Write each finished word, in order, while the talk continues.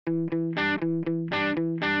Hello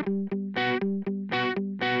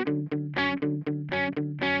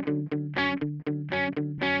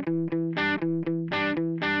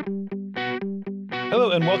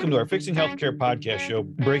and welcome to our Fixing Healthcare podcast show,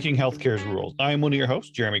 Breaking Healthcare's Rules. I am one of your hosts,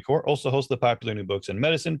 Jeremy Core, also host of the popular New Books in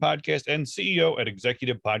Medicine podcast and CEO at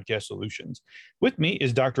Executive Podcast Solutions. With me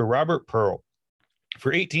is Dr. Robert Pearl.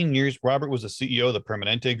 For 18 years, Robert was the CEO of the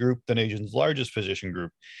Permanente Group, the nation's largest physician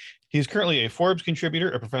group. He is currently a Forbes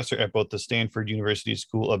contributor, a professor at both the Stanford University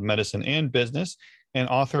School of Medicine and Business, and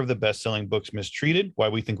author of the best-selling books Mistreated, Why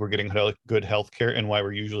We Think We're Getting Good Healthcare and Why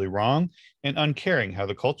We're Usually Wrong, and Uncaring, How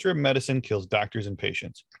the Culture of Medicine Kills Doctors and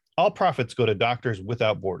Patients. All profits go to Doctors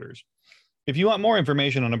Without Borders. If you want more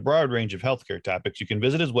information on a broad range of healthcare topics, you can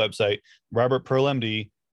visit his website,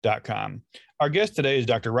 robertpearlmd.com. Our guest today is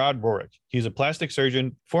Dr. Rod Rohrich. He's a plastic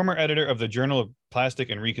surgeon, former editor of the Journal of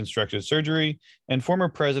Plastic and Reconstructive Surgery, and former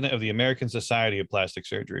president of the American Society of Plastic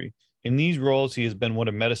Surgery. In these roles, he has been one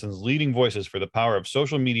of medicine's leading voices for the power of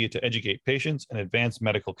social media to educate patients and advance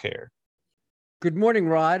medical care. Good morning,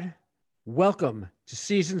 Rod. Welcome to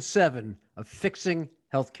Season 7 of Fixing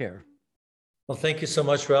Healthcare. Well, thank you so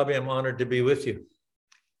much, Robbie. I'm honored to be with you.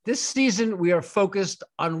 This season, we are focused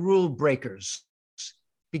on rule breakers.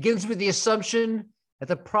 Begins with the assumption that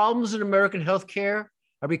the problems in American healthcare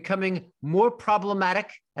are becoming more problematic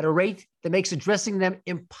at a rate that makes addressing them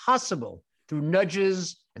impossible through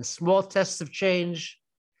nudges and small tests of change.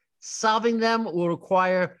 Solving them will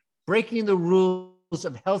require breaking the rules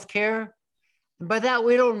of healthcare. And by that,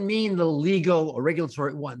 we don't mean the legal or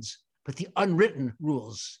regulatory ones, but the unwritten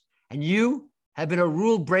rules. And you have been a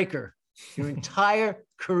rule breaker your entire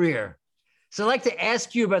career. So I'd like to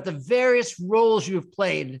ask you about the various roles you have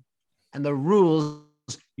played and the rules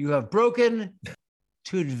you have broken.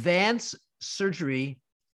 To advance surgery,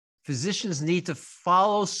 physicians need to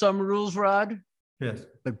follow some rules, Rod, yes,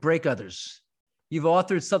 but break others. You've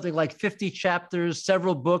authored something like 50 chapters,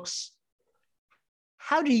 several books.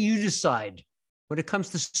 How do you decide when it comes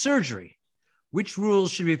to surgery, which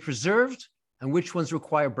rules should be preserved and which ones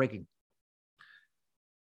require breaking?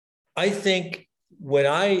 I think when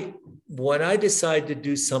I decide to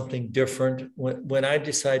do something different, when I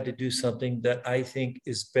decide to do something that I think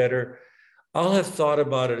is better, I'll have thought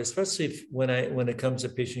about it, especially when it comes to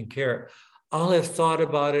patient care. I'll have thought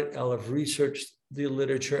about it. I'll have researched the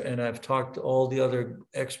literature, and I've talked to all the other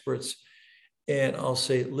experts, and I'll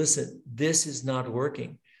say, listen, this is not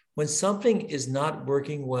working. When something is not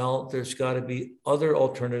working well, there's got to be other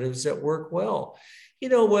alternatives that work well. You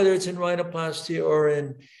know, whether it's in rhinoplasty or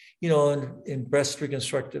in breast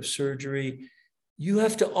reconstructive surgery, you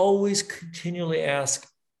have to always continually ask,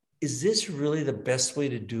 is this really the best way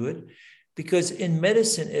to do it? Because in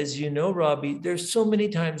medicine, as you know, Robbie, there's so many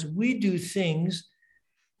times we do things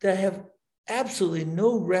that have absolutely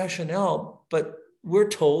no rationale, but we're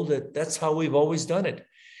told that that's how we've always done it.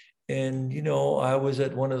 And, you know, I was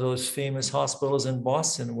at one of those famous hospitals in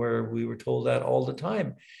Boston where we were told that all the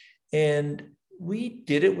time. And we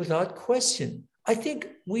did it without question. I think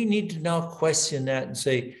we need to now question that and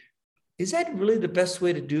say, is that really the best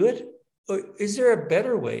way to do it? Or is there a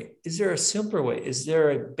better way? Is there a simpler way? Is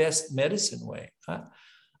there a best medicine way?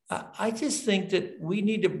 I just think that we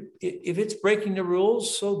need to, if it's breaking the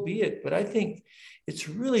rules, so be it. But I think it's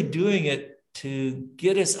really doing it to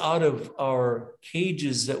get us out of our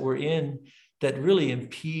cages that we're in that really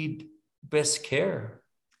impede best care.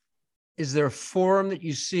 Is there a forum that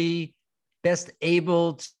you see best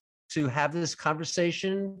able to have this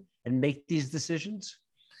conversation and make these decisions?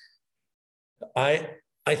 I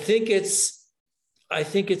think I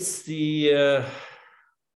think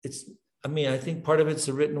part of it's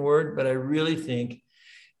the written word, but I really think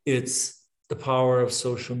it's the power of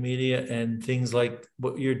social media and things like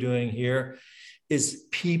what you're doing here. Is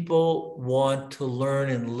people want to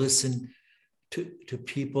learn and listen to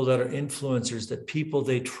people that are influencers, that people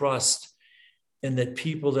they trust, and that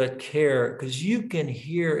people that care, because you can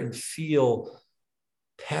hear and feel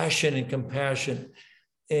passion and compassion,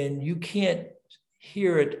 and you can't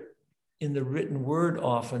hear it in the written word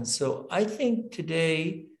often. So I think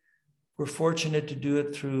today we're fortunate to do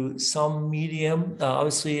it through some medium,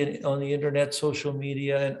 obviously on the internet, social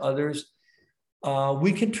media, and others.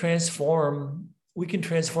 We can transform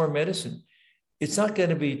medicine. It's not going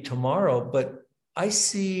to be tomorrow, but I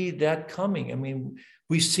see that coming. I mean,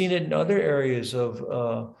 we've seen it in other areas of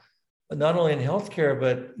not only in healthcare,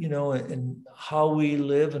 but in how we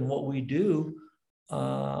live and what we do.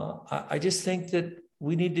 I just think that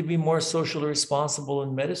we need to be more socially responsible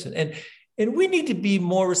in medicine, and we need to be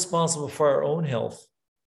more responsible for our own health.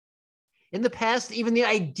 In the past, even the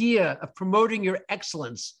idea of promoting your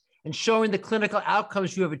excellence and showing the clinical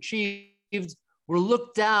outcomes you have achieved were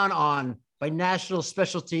looked down on by national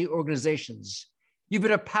specialty organizations. You've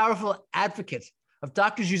been a powerful advocate of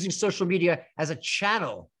doctors using social media as a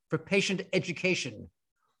channel for patient education.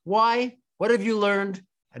 Why? What have you learned?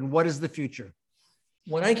 And what is the future?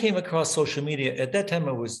 When I came across social media, at that time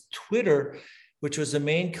it was Twitter, which was the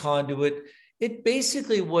main conduit. It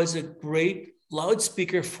basically was a great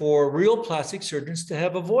loudspeaker for real plastic surgeons to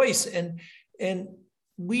have a voice. And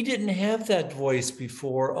we didn't have that voice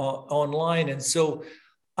before online. And so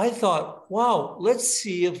I thought, wow, let's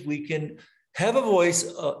see if we can have a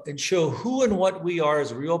voice and show who and what we are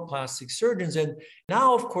as real plastic surgeons. And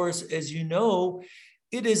now, of course, as you know,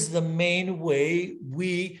 it is the main way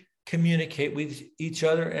we communicate with each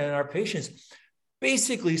other and our patients.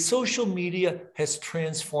 Basically, social media has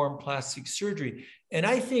transformed plastic surgery. And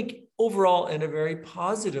I think overall in a very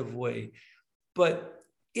positive way, but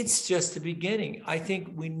it's just the beginning. I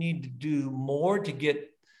think we need to do more to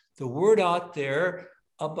get the word out there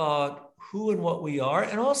about who and what we are,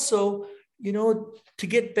 and also, you know, to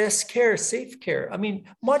get best care, safe care. I mean,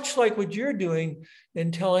 much like what you're doing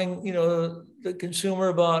in telling, you know, the consumer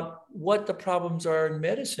about what the problems are in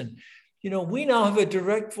medicine. You know, we now have a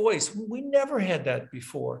direct voice. We never had that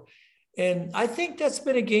before. And I think that's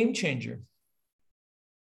been a game changer.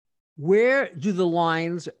 Where do the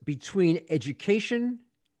lines between education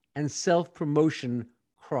and self-promotion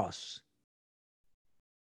cross?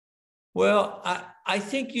 Well, I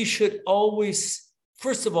think you should always,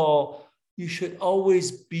 first of all, you should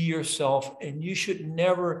always be yourself, and you should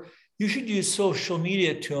use social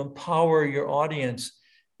media to empower your audience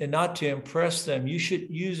and not to impress them. You should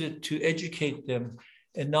use it to educate them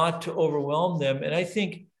and not to overwhelm them. And I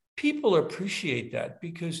think people appreciate that,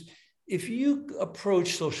 because if you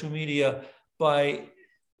approach social media by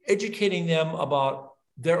educating them about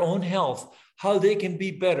their own health, how they can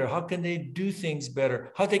be better, how can they do things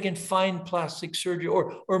better, how they can find plastic surgery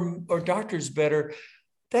or doctors better,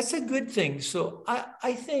 that's a good thing. So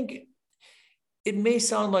I think it may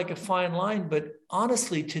sound like a fine line, but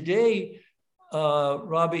honestly, today,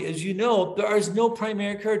 Robbie, as you know, there is no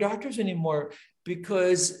primary care doctors anymore,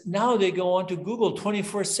 because now they go on to Google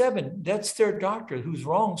 24/7. That's their doctor, who's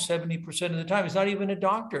wrong 70% of the time. It's not even a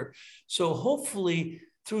doctor. So hopefully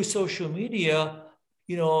through social media,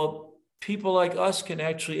 you know, people like us can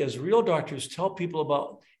actually, as real doctors, tell people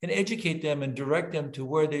about and educate them and direct them to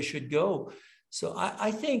where they should go. So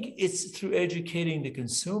I think it's through educating the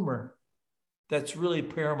consumer that's really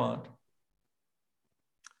paramount.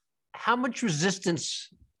 How much resistance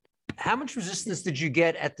did you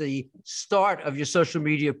get at the start of your social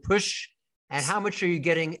media push? And how much are you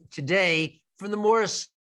getting today from the more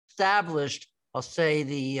established, I'll say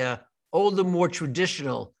the older, more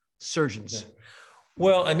traditional surgeons?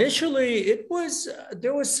 Well, initially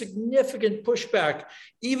there was significant pushback,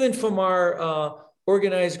 even from our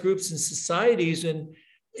organized groups and societies.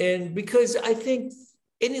 And because I think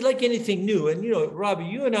like anything new, and, you know, Robbie,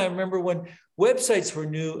 you and I remember when websites were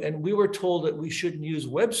new and we were told that we shouldn't use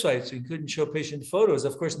websites. We couldn't show patient photos.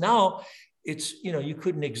 Of course, now it's, you know, you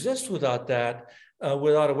couldn't exist without that,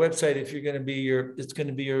 without a website. If you're going to be it's going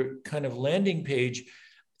to be your kind of landing page.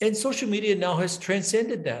 And social media now has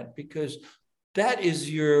transcended that, because that is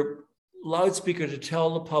your loudspeaker to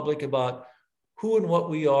tell the public about who and what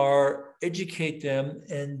we are, educate them,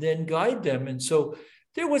 and then guide them. And so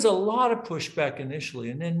there was a lot of pushback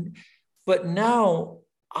initially. But now,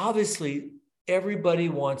 obviously, everybody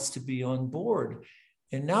wants to be on board.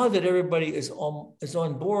 And now that everybody is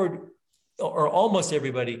on board, or almost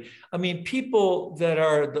everybody, I mean, people that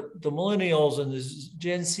are the millennials and the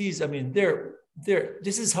Gen Zs, I mean,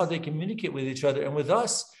 this is how they communicate with each other and with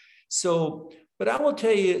us. So, but I will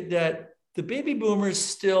tell you that the baby boomers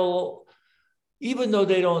still, even though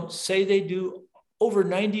they don't say they do, over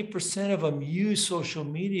 90% of them use social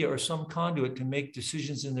media or some conduit to make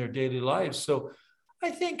decisions in their daily lives. So I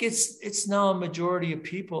think it's now a majority of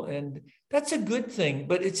people, and that's a good thing.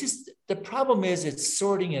 But it's just, the problem is it's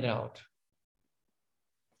sorting it out.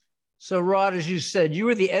 So Rod, as you said, you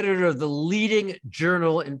were the editor of the leading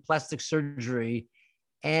journal in plastic surgery,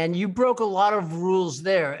 and you broke a lot of rules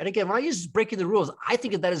there. And again, when I use breaking the rules, I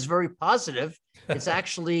think of that as very positive. It's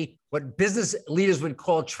actually what business leaders would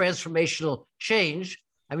call transformational change.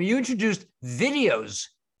 I mean, you introduced videos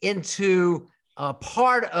into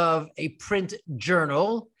part of a print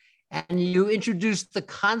journal, and you introduced the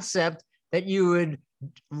concept that you would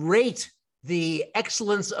rate the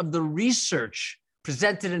excellence of the research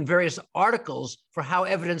presented in various articles for how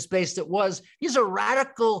evidence-based it was. These are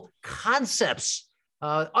radical concepts,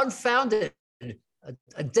 unfounded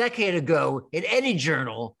a decade ago in any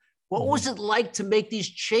journal. What was it like to make these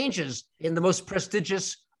changes in the most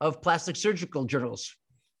prestigious of plastic surgical journals?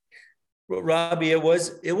 Well, Robbie, it was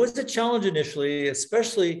a challenge initially,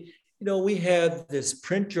 especially, we had this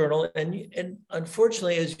print journal, and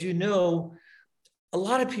unfortunately, as you know, a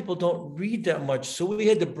lot of people don't read that much. So we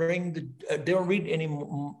had to bring they don't read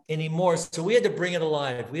anymore. So we had to bring it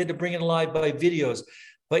alive. We had to bring it alive by videos,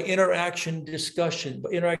 by interactive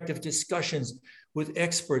discussions with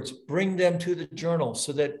experts, bring them to the journal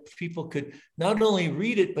so that people could not only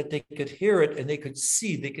read it, but they could hear it and they could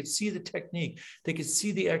see the technique. They could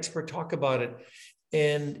see the expert talk about it.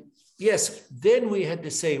 And yes, then we had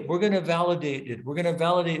to say, we're going to validate it. We're going to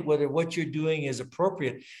validate whether what you're doing is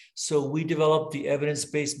appropriate. So we developed the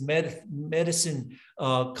evidence-based medicine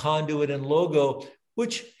conduit and logo,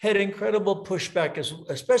 which had incredible pushback,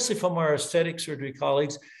 especially from our aesthetic surgery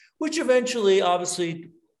colleagues, which eventually, obviously,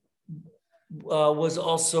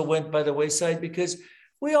 went by the wayside, because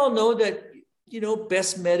we all know that,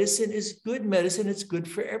 best medicine is good medicine. It's good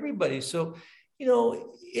for everybody. So,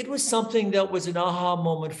 it was something that was an aha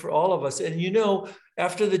moment for all of us. And,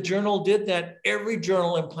 after the journal did that, every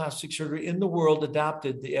journal in plastic surgery in the world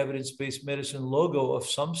adopted the evidence-based medicine logo of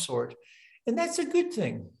some sort. And that's a good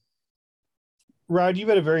thing. Rod, you've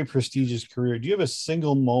had a very prestigious career. Do you have a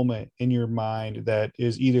single moment in your mind that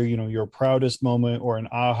is either, your proudest moment or an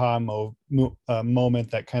aha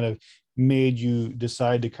moment that kind of made you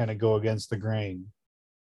decide to kind of go against the grain?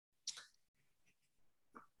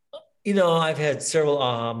 I've had several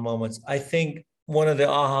aha moments. I think one of the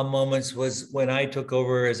aha moments was when I took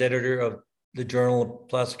over as editor of the Journal of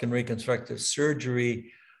Plastic and Reconstructive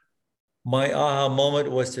Surgery. My aha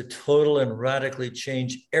moment was to total and radically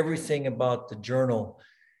change everything about the journal,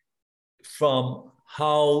 from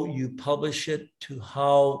how you publish it to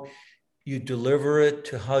how you deliver it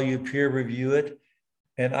to how you peer review it.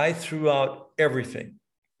 And I threw out everything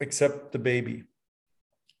except the baby.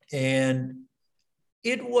 And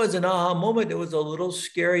it was an aha moment. It was a little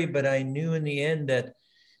scary, but I knew in the end that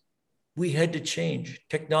we had to change.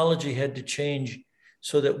 Technology had to change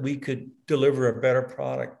so that we could deliver a better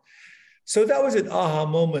product. So that was an aha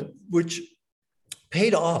moment, which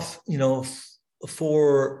paid off,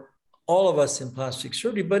 for all of us in plastic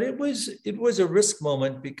surgery. But it was a risk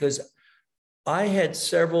moment, because I had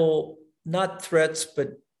several, not threats,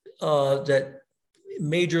 but that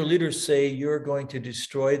major leaders say, you're going to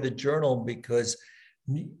destroy the journal because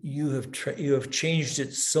you have changed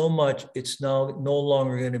it so much. It's now no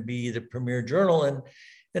longer going to be the premier journal.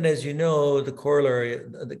 And as you know, the corollary,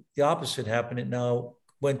 the opposite happened. It now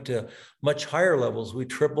went to much higher levels. We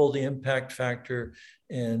tripled the impact factor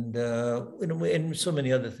and so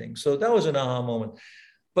many other things. So that was an aha moment.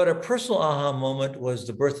 But a personal aha moment was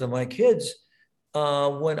the birth of my kids,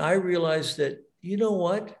 when I realized that,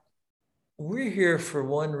 what? We're here for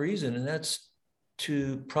one reason, and that's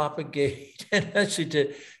to propagate and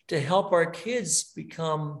actually to help our kids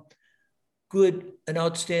become good and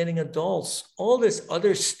outstanding adults. All this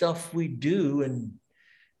other stuff we do and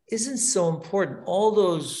isn't so important. All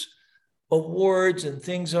those awards and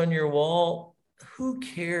things on your wall, who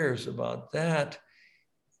cares about that?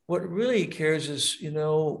 What really cares is,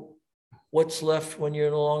 what's left when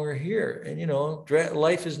you're no longer here. And,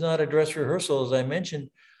 life is not a dress rehearsal, as I mentioned.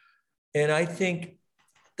 And I think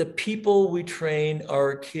the people we train,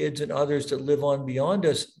 our kids and others that live on beyond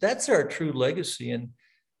us, that's our true legacy. And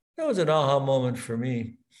that was an aha moment for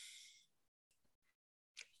me.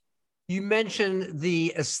 You mentioned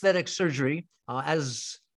the aesthetic surgery.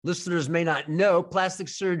 As listeners may not know, plastic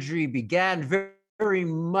surgery began very, very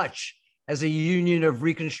much as a union of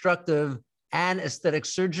reconstructive and aesthetic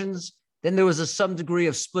surgeons. Then there was some degree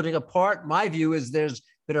of splitting apart. My view is there's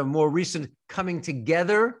been a more recent coming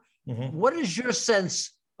together. Mm-hmm. What is your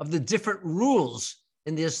sense of the different rules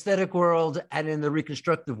in the aesthetic world and in the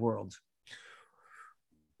reconstructive world?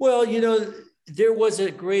 Well, there was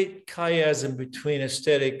a great chiasm between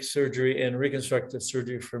aesthetic surgery and reconstructive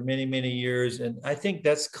surgery for many, many years. And I think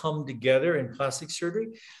that's come together in plastic surgery.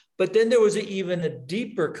 But then there was even a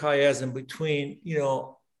deeper chiasm between,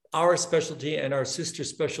 our specialty and our sister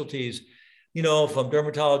specialties, from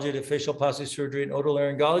dermatology to facial plastic surgery and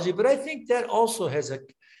otolaryngology. But I think that also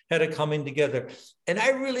had a coming together. And I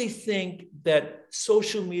really think that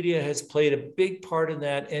social media has played a big part in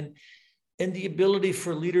that. And the ability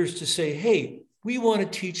for leaders to say, hey, we want to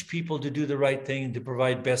teach people to do the right thing and to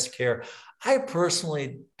provide best care. I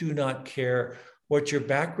personally do not care what your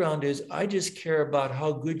background is. I just care about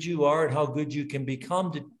how good you are and how good you can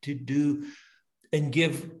become to do and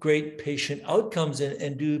give great patient outcomes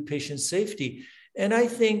and do patient safety. And I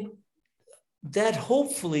think that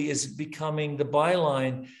hopefully is becoming the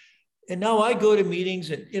byline And now I go to meetings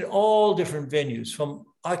in all different venues, from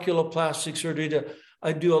oculoplastic surgery to,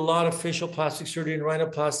 I do a lot of facial plastic surgery and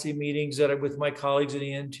rhinoplasty meetings that are with my colleagues in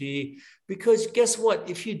ENT, because guess what?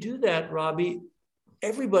 If you do that, Robbie,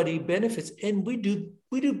 everybody benefits, and we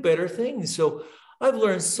do better things. So I've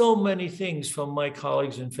learned so many things from my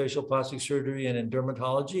colleagues in facial plastic surgery and in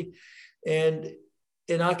dermatology. And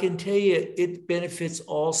I can tell you, it benefits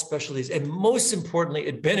all specialties. And most importantly,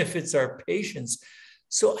 it benefits our patients.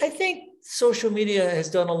 So I think social media has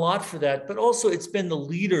done a lot for that, but also it's been the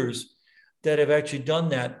leaders that have actually done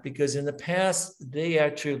that, because in the past, they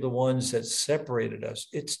actually are the ones that separated us.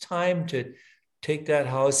 It's time to take that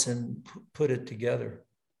house and put it together.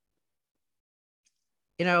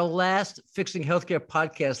 In our last Fixing Healthcare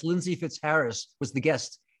podcast, Lindsay Fitzharris was the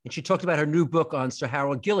guest, and she talked about her new book on Sir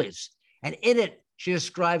Harold Gillies. And in it, she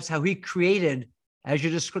describes how he created, as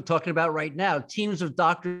you're just talking about right now, teams of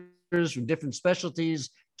doctors from different specialties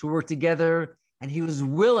to work together. And he was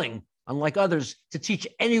willing, unlike others, to teach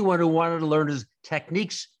anyone who wanted to learn his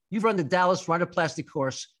techniques. You've run the Dallas Rhinoplasty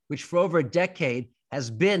course, which for over a decade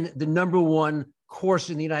has been the #1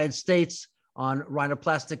 course in the United States on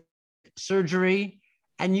rhinoplastic surgery.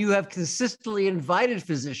 And you have consistently invited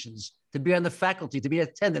physicians to be on the faculty, to be in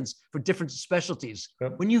attendance for different specialties.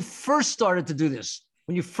 Yep. When you first started to do this,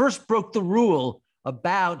 when you first broke the rule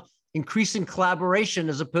about increasing collaboration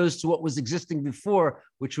as opposed to what was existing before,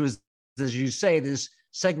 which was, as you say, this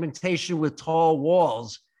segmentation with tall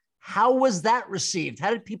walls, how was that received?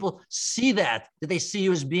 How did people see that? Did they see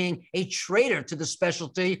you as being a traitor to the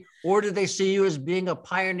specialty, or did they see you as being a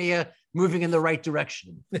pioneer moving in the right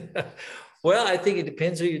direction? Well, I think it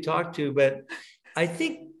depends who you talk to, but I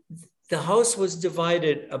think the house was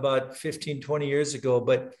divided about 15, 20 years ago.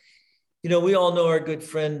 But, we all know our good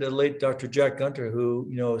friend, the late Dr. Jack Gunter,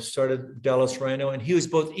 who, started Dallas Rhino, and he was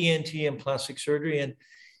both ENT and plastic surgery. And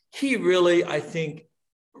he really, I think,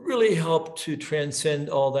 really helped to transcend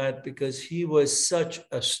all that, because he was such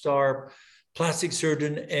a star plastic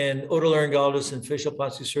surgeon and otolaryngologist and facial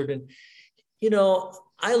plastic surgeon.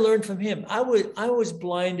 I learned from him. I was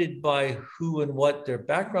blinded by who and what their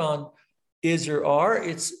background is or are.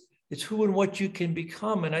 It's who and what you can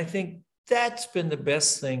become. And I think that's been the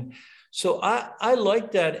best thing. So I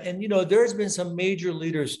like that. And, there's been some major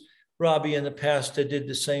leaders, Robbie, in the past that did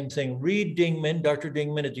the same thing. Reed Dingman, Dr.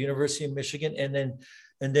 Dingman at the University of Michigan,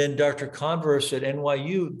 and then Dr. Converse at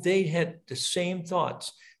NYU, they had the same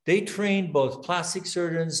thoughts. They trained both plastic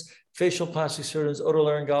surgeons, facial plastic surgeons,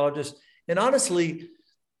 otolaryngologists. And honestly,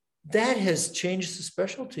 that has changed the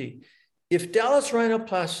specialty. If Dallas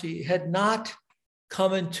Rhinoplasty had not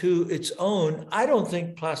come into its own, I don't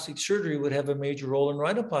think plastic surgery would have a major role in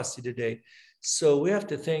rhinoplasty today. So we have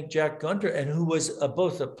to thank Jack Gunter, and who was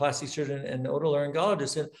both a plastic surgeon and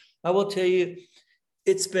otolaryngologist. And I will tell you,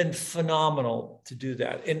 it's been phenomenal to do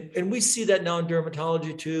that. And we see that now in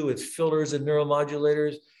dermatology too, with fillers and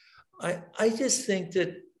neuromodulators. I just think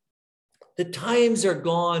that the times are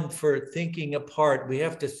gone for thinking apart. We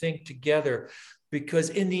have to think together, because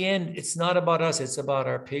in the end, it's not about us, it's about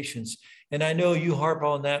our patients. And I know you harp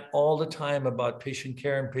on that all the time about patient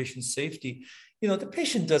care and patient safety. The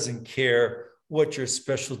patient doesn't care what your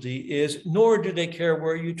specialty is, nor do they care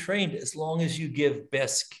where you trained, as long as you give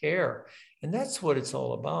best care. And that's what it's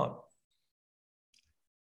all about.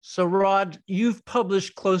 So, Rod, you've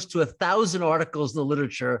published close to 1,000 articles in the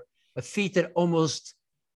literature, a feat that almost,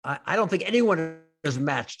 I don't think anyone has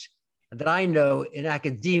matched that I know in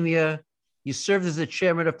academia. You served as the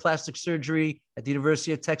chairman of plastic surgery at the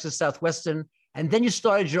University of Texas Southwestern, and then you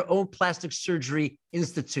started your own plastic surgery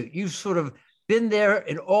institute. You've sort of been there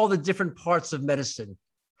in all the different parts of medicine.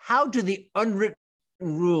 How do the unwritten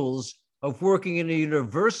rules of working in a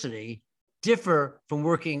university differ from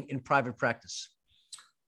working in private practice?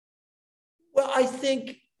 Well, I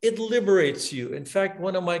think it liberates you. In fact,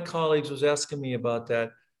 one of my colleagues was asking me about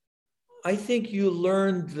that. I think you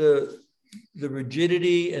learn the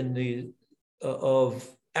rigidity and of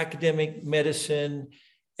academic medicine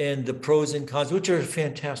and the pros and cons, which are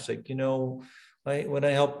fantastic. When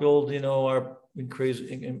I helped build, our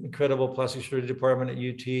incredible plastic surgery department at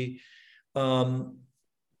UT,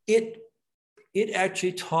 it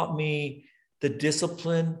actually taught me the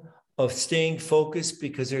discipline of staying focused,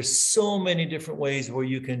 because there's so many different ways where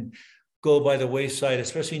you can go by the wayside,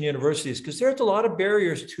 especially in universities, because there's a lot of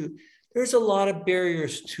barriers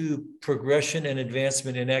to progression and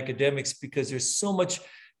advancement in academics, because there's so much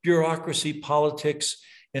bureaucracy, politics,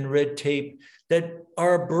 and red tape that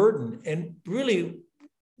are a burden. And really,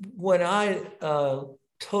 when I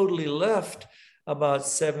totally left about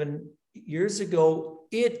 7 years ago,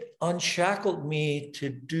 it unshackled me to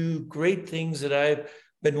do great things that I've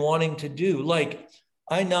been wanting to do. Like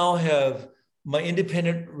I now have my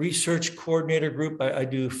independent research coordinator group. I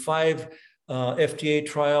do 5 FDA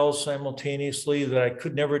trials simultaneously that I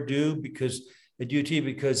could never do because at UT,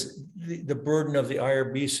 because the burden of the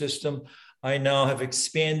IRB system. I now have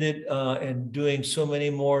expanded and doing so many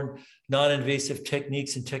more non-invasive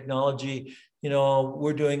techniques and technology.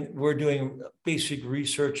 We're doing basic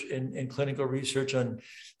research and clinical research on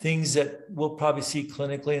things that we'll probably see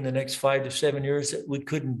clinically in the next 5 to 7 years that we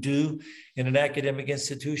couldn't do in an academic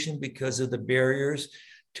institution because of the barriers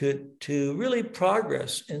to really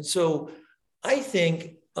progress. And so I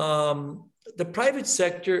think the private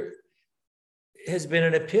sector has been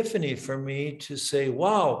an epiphany for me to say,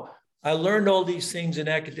 wow, I learned all these things in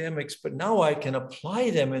academics, but now I can apply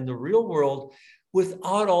them in the real world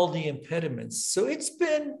without all the impediments. So it's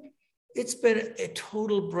been a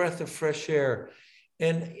total breath of fresh air.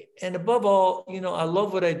 And above all, I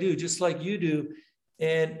love what I do, just like you do.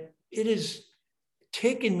 And it has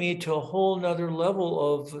taken me to a whole nother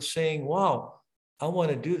level of saying, wow, I want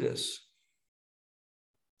to do this.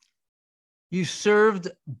 You served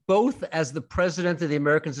both as the president of the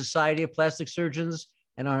American Society of Plastic Surgeons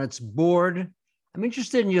and on its board. I'm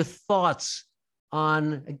interested in your thoughts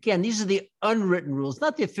on, again, these are the unwritten rules,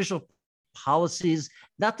 not the official policies,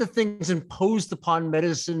 not the things imposed upon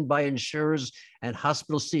medicine by insurers and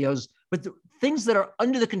hospital CEOs, but the things that are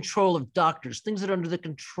under the control of doctors, things that are under the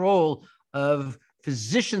control of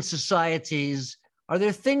physician societies. Are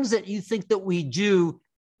there things that you think that we do,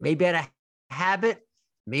 maybe out of habit,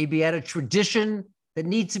 maybe out of tradition, that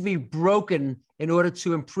need to be broken in order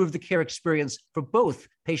to improve the care experience for both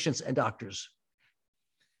patients and doctors?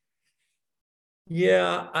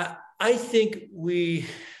 Yeah, I think we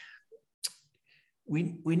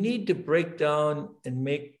need to break down and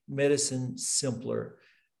make medicine simpler,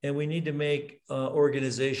 and we need to make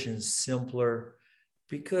organizations simpler,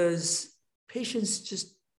 because patients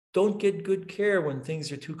just don't get good care when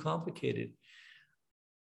things are too complicated.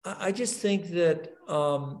 I just think that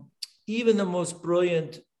even the most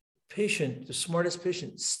brilliant patient, the smartest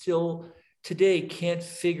patient, still today can't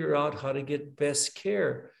figure out how to get best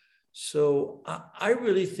care. So I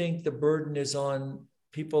really think the burden is on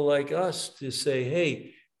people like us to say,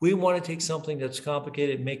 hey, we want to take something that's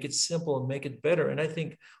complicated, make it simple and make it better. And I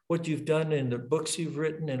think what you've done in the books you've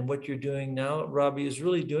written and what you're doing now, Robbie, is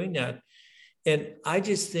really doing that. And I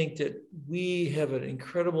just think that we have an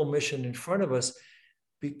incredible mission in front of us,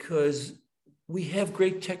 because we have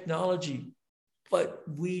great technology, but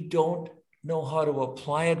we don't know how to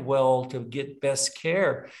apply it well to get best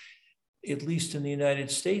care, at least in the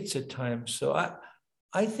United States at times. So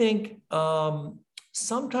I think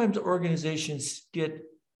sometimes organizations get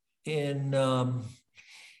in,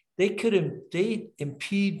 they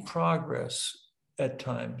impede progress at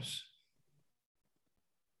times.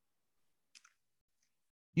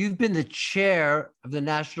 You've been the chair of the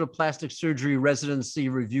National Plastic Surgery Residency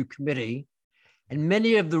Review Committee, and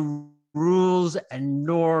many of the rules and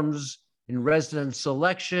norms in resident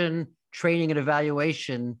selection, training, and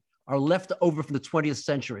evaluation are left over from the 20th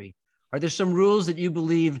century. Are there some rules that you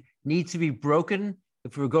believe need to be broken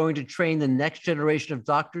if we're going to train the next generation of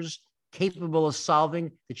doctors capable of solving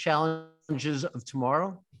the challenges of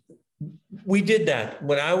tomorrow? We did that.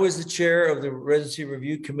 When I was the chair of the Residency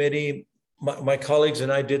Review Committee, my colleagues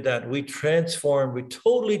and I did that. We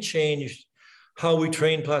totally changed how we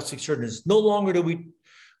train plastic surgeons. No longer do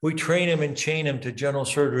we train them and chain them to general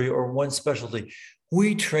surgery or one specialty.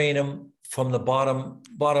 We train them from the bottom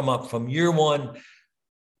up, from year one,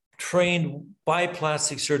 trained by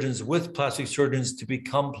plastic surgeons with plastic surgeons to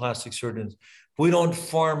become plastic surgeons. We don't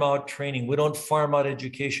farm out training. We don't farm out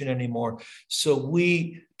education anymore. So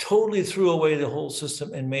we totally threw away the whole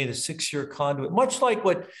system and made a 6-year conduit, much like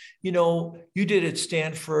what you did at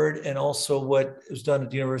Stanford and also what was done at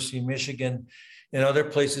the University of Michigan and other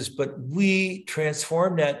places. But we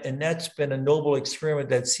transformed that, and that's been a noble experiment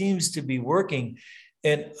that seems to be working.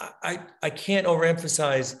 And I can't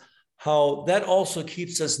overemphasize how that also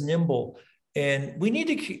keeps us nimble. And we need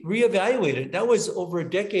to reevaluate it. That was over a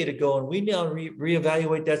decade ago, and we now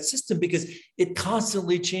reevaluate that system because it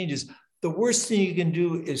constantly changes. The worst thing you can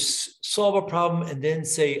do is solve a problem and then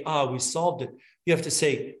say, we solved it. You have to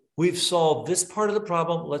say, we've solved this part of the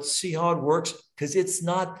problem. Let's see how it works, because it's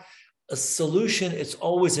not a solution. It's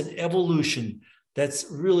always an evolution. That's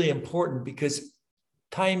really important, because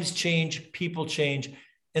times change, people change,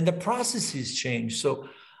 and the processes change. So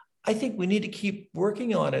I think we need to keep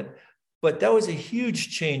working on it. But that was a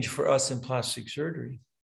huge change for us in plastic surgery.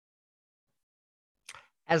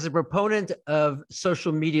 As a proponent of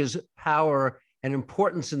social media's power and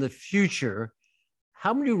importance in the future,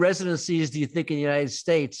 How many residencies do you think in the United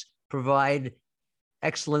States provide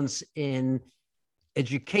excellence in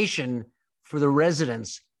education for the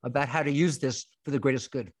residents about how to use this for the greatest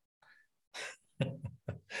good?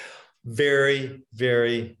 Very,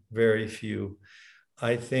 very, very few.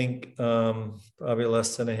 I think probably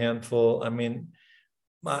less than a handful. I mean,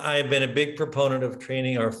 I've been a big proponent of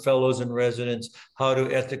training our fellows and residents how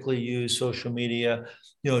to ethically use social media,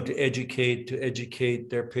 to educate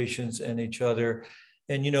their patients and each other.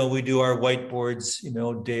 And, we do our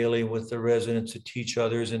whiteboards, daily with the residents to teach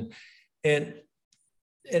others. And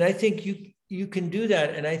I think you can do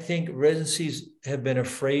that. And I think residencies have been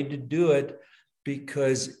afraid to do it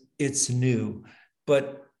because it's new,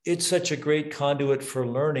 but it's such a great conduit for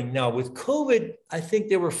learning. Now with COVID, I think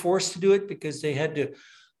they were forced to do it because they had to,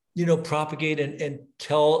 propagate and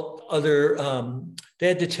tell other, they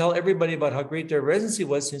had to tell everybody about how great their residency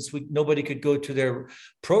was since nobody could go to their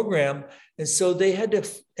program. And so they had to,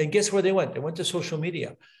 and guess where they went? They went to social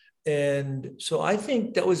media. And so I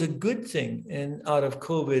think that was a good thing out of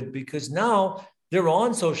COVID, because now they're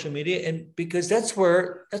on social media, and because that's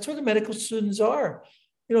where the medical students are.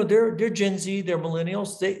 They're Gen Z, they're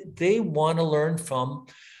millennials. They want to learn from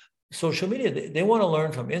social media. They want to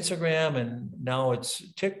learn from Instagram, and now it's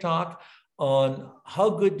TikTok, on how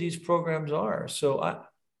good these programs are. So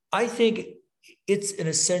I think it's an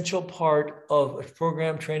essential part of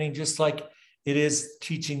program training, just like it is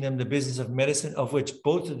teaching them the business of medicine, of which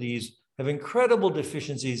both of these have incredible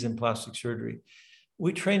deficiencies in plastic surgery.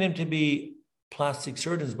 We train them to be plastic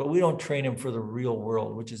surgeons, but we don't train them for the real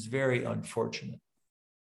world, which is very unfortunate.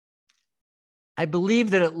 I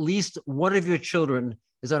believe that at least one of your children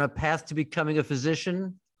is on a path to becoming a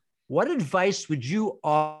physician. What advice would you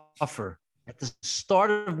offer at the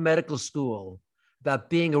start of medical school about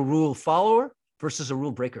being a rule follower versus a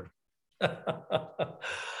rule breaker? I'm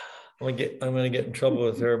going to get in trouble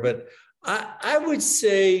with her, but I would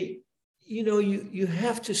say, you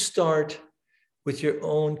have to start with your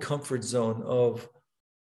own comfort zone of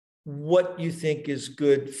what you think is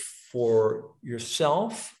good for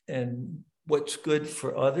yourself and what's good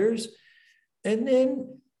for others, and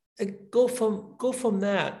then go from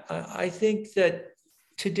that. I think that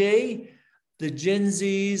today the Gen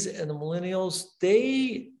Zs and the millennials,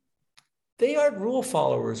 they aren't rule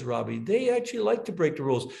followers, Robbie. They actually like to break the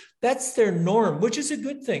rules. That's their norm, which is a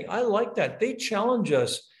good thing. I like that. They challenge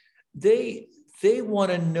us. They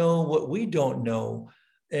want to know what we don't know.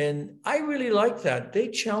 And I really like that. They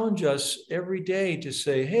challenge us every day to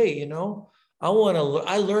say, hey,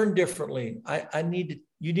 I learn differently.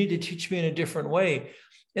 You need to teach me in a different way.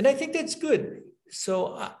 And I think that's good.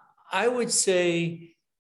 So I would say,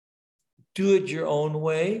 do it your own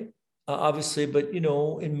way, obviously, but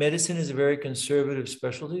in medicine is a very conservative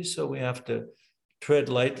specialty. So we have to tread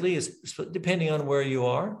lightly, depending on where you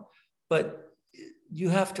are, but you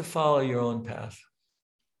have to follow your own path.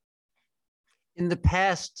 In the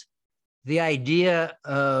past, the idea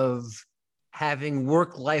of having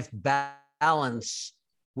work-life balance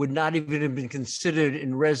would not even have been considered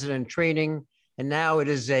in resident training. And now it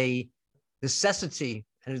is a necessity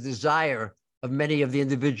and a desire of many of the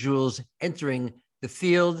individuals entering the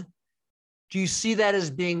field. Do you see that as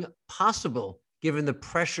being possible given the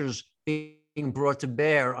pressures being brought to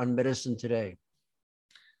bear on medicine today?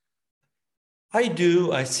 I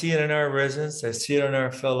do. I see it in our residents. I see it in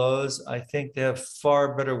our fellows. I think they have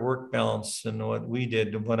far better work balance than what we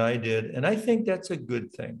did and what I did. And I think that's a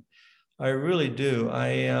good thing. I really do.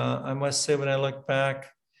 I must say, when I look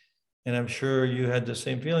back, and I'm sure you had the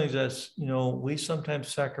same feelings as, we sometimes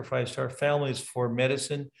sacrificed our families for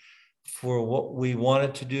medicine, for what we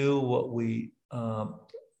wanted to do, what we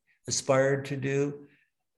aspired to do.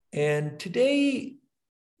 And today,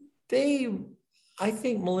 I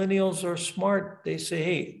think millennials are smart. They say,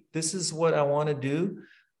 hey, this is what I want to do,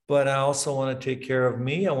 but I also want to take care of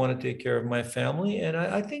me. I want to take care of my family. And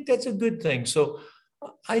I think that's a good thing. So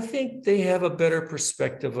I think they have a better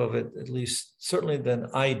perspective of it, at least certainly than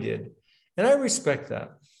I did. And I respect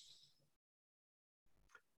that.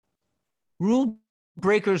 Rule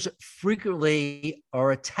breakers frequently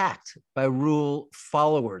are attacked by rule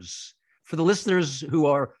followers. For the listeners who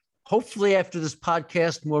are hopefully after this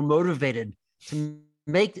podcast more motivated to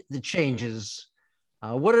make the changes,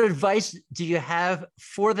 what advice do you have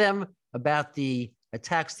for them about the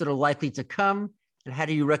attacks that are likely to come, and how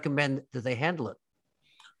do you recommend that they handle it?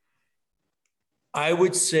 I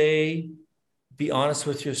would say, be honest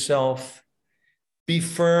with yourself, be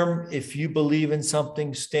firm. If you believe in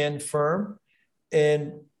something, stand firm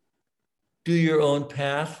and do your own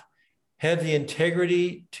path. Have the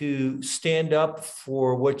integrity to stand up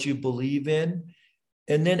for what you believe in,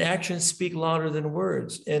 And then actions speak louder than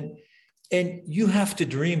words. And you have to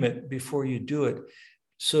dream it before you do it.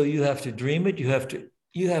 So you have to dream it. You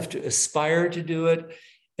have to aspire to do it.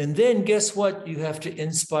 And then guess what? You have to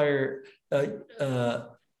inspire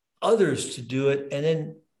others to do it. And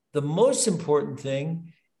then the most important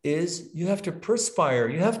thing is you have to perspire.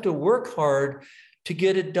 You have to work hard to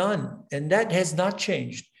get it done. And that has not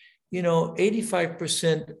changed.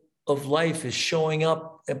 85% of life is showing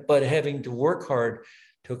up, but having to work hard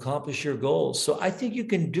to accomplish your goals. So I think you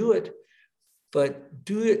can do it, but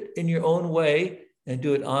do it in your own way and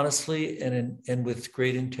do it honestly and with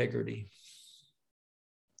great integrity.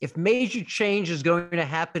 If major change is going to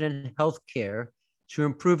happen in healthcare to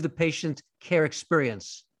improve the patient care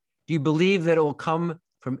experience, do you believe that it will come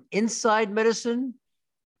from inside medicine?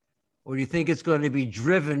 Or do you think it's going to be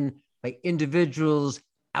driven by individuals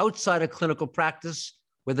outside of clinical practice,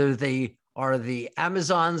 whether they are the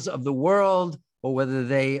Amazons of the world, or whether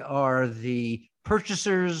they are the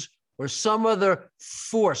purchasers, or some other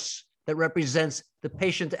force that represents the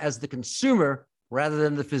patient as the consumer rather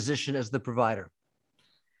than the physician as the provider?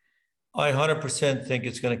 I 100% think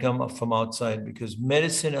it's going to come from outside, because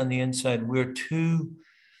medicine on the inside, we're too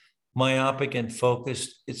myopic and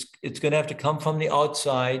focused. It's going to have to come from the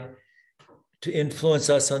outside to influence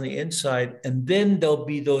us on the inside. And then there'll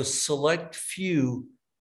be those select few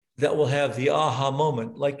that will have the aha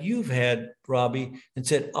moment, like you've had, Robbie, and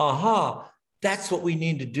said, aha, that's what we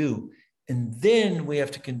need to do. And then we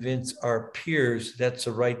have to convince our peers that's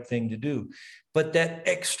the right thing to do. But that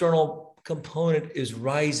external component is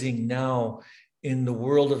rising now in the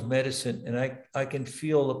world of medicine. And I can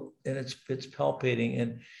feel, and it's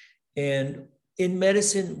palpating. And in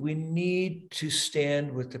medicine, we need to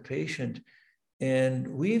stand with the patient. And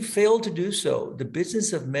we've failed to do so. The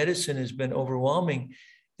business of medicine has been overwhelming,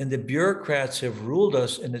 and the bureaucrats have ruled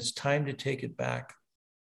us, and it's time to take it back.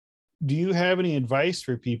 Do you have any advice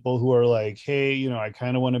for people who are like, hey, I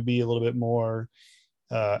kind of want to be a little bit more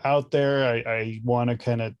out there. I want to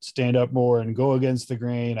kind of stand up more and go against the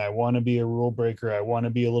grain. I want to be a rule breaker. I want to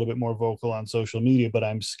be a little bit more vocal on social media, but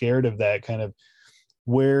I'm scared of that. Kind of,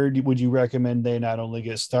 where would you recommend they not only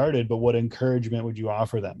get started, but what encouragement would you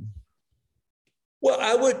offer them? Well,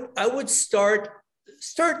 I would start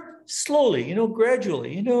slowly,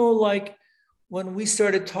 gradually, like when we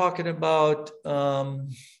started talking about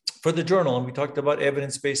for the journal, and we talked about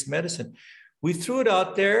evidence-based medicine, we threw it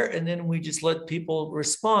out there and then we just let people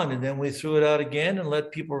respond. And then we threw it out again and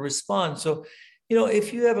let people respond. So,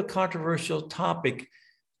 if you have a controversial topic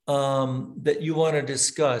that you want to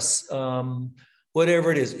discuss,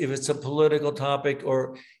 whatever it is, if it's a political topic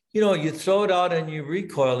or you throw it out and you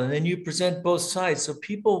recoil and then you present both sides so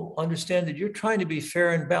people understand that you're trying to be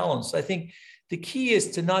fair and balanced. I think the key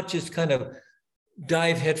is to not just kind of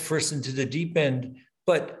dive headfirst into the deep end,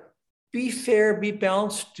 but be fair, be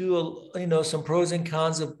balanced, do some pros and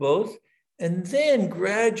cons of both, and then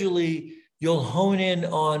gradually you'll hone in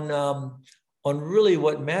on really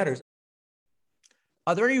what matters.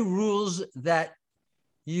 Are there any rules that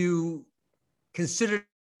you considered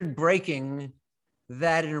breaking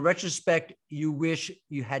that in retrospect, you wish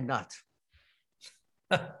you had not?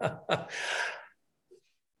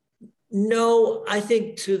 No, I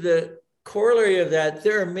think to the corollary of that,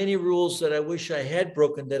 there are many rules that I wish I had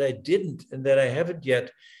broken that I didn't and that I haven't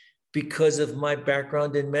yet because of my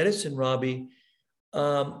background in medicine, Robbie.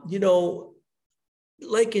 Like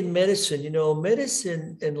in medicine,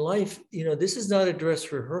 medicine and life, this is not a dress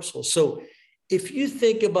rehearsal. So if you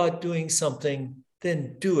think about doing something,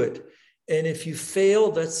 then do it. And if you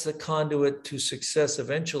fail, that's the conduit to success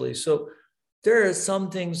eventually. So there are some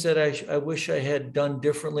things that I wish I had done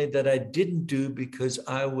differently that I didn't do because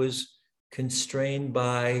I was constrained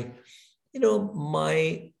by,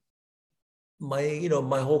 my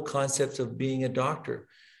whole concept of being a doctor.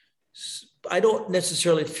 I don't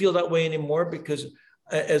necessarily feel that way anymore because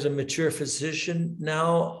as a mature physician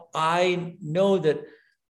now, I know that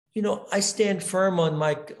I stand firm on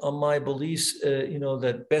my beliefs,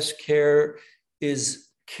 that best care is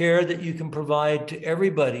care that you can provide to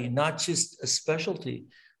everybody, not just a specialty,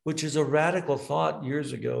 which is a radical thought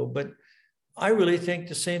years ago. But I really think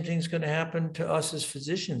the same thing is going to happen to us as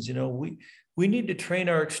physicians. We need to train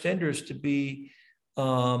our extenders to be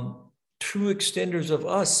true extenders of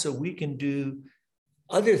us so we can do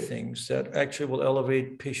other things that actually will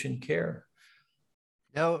elevate patient care.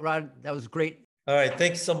 No, Rod, that was great. All right.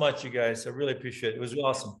 Thanks so much, you guys. I really appreciate it. It was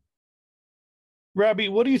awesome. Robbie,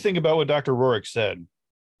 what do you think about what Dr. Rohrich said?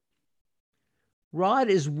 Rod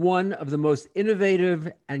is one of the most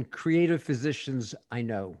innovative and creative physicians I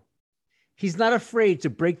know. He's not afraid to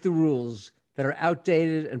break the rules that are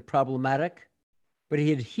outdated and problematic, but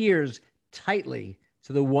he adheres tightly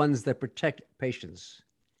to the ones that protect patients.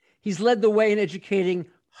 He's led the way in educating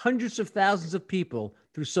hundreds of thousands of people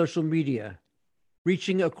through social media,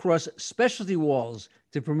 reaching across specialty walls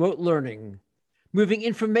to promote learning, moving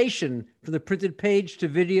information from the printed page to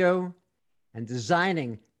video, and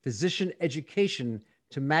designing physician education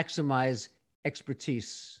to maximize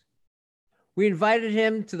expertise. We invited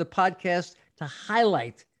him to the podcast to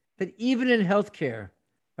highlight that even in healthcare,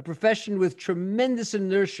 a profession with tremendous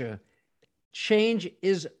inertia, change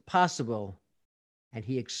is possible, and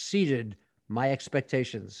he exceeded my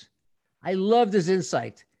expectations. I loved his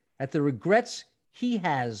insight at the regrets he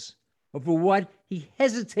has over what he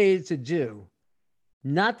hesitated to do.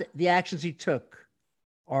 Not the actions he took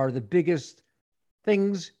are the biggest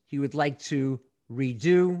things he would like to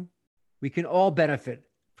redo. We can all benefit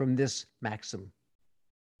from this maxim.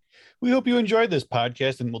 We hope you enjoyed this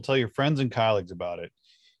podcast and will tell your friends and colleagues about it.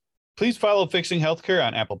 Please follow Fixing Healthcare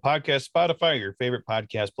on Apple Podcasts, Spotify, or your favorite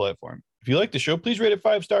podcast platform. If you like the show, please rate it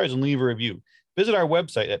 5 stars and leave a review. Visit our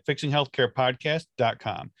website at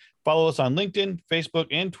fixinghealthcarepodcast.com. Follow us on LinkedIn, Facebook,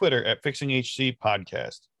 and Twitter at FixingHC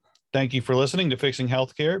Podcast. Thank you for listening to Fixing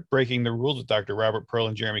Healthcare, Breaking the Rules with Dr. Robert Pearl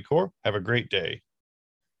and Jeremy Corr. Have a great day.